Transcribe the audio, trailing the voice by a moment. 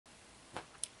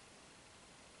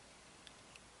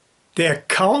Der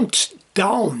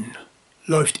Countdown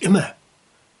läuft immer.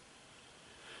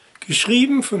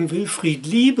 Geschrieben von Willfried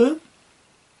Liebe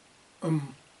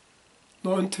am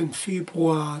 9.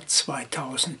 Februar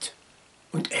 2011.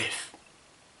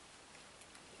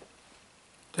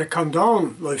 Der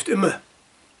Countdown läuft immer.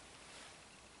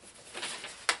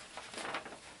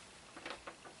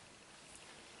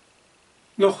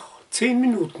 Noch 10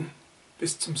 Minuten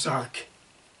bis zum Sarg.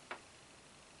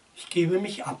 Ich gebe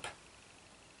mich ab.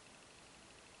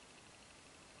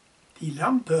 Die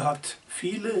Lampe hat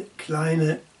viele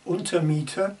kleine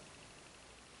Untermieter.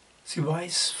 Sie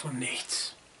weiß von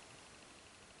nichts.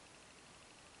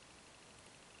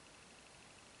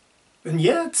 Wenn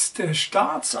jetzt der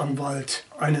Staatsanwalt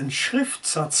einen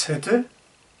Schriftsatz hätte,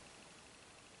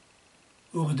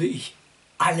 würde ich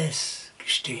alles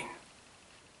gestehen.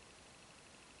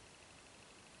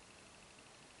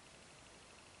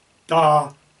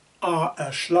 Da A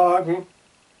erschlagen,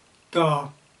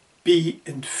 da B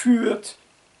entführt,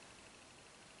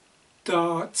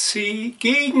 da C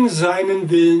gegen seinen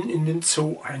Willen in den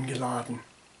Zoo eingeladen.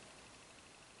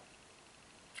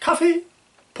 Kaffee,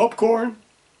 Popcorn,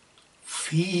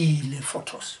 viele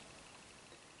Fotos.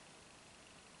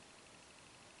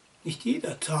 Nicht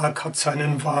jeder Tag hat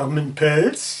seinen warmen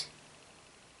Pelz.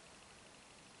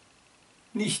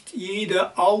 Nicht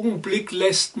jeder Augenblick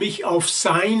lässt mich auf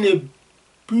seine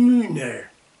Bühne.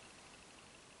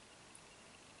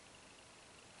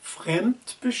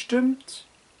 Fremdbestimmt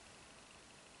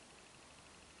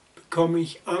bekomme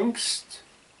ich Angst,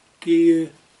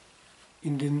 gehe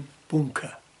in den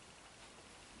Bunker.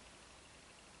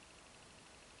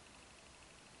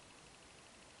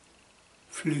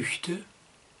 Flüchte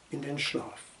in den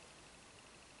Schlaf.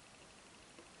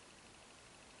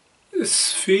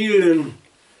 Es fehlen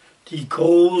die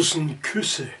großen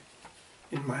Küsse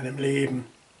in meinem Leben.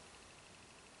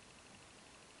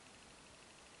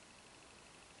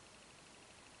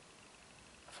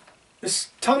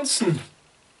 Es tanzen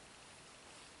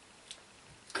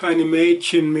keine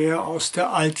Mädchen mehr aus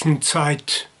der alten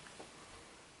Zeit.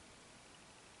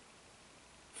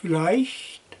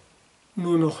 Vielleicht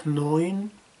nur noch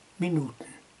 9 Minuten.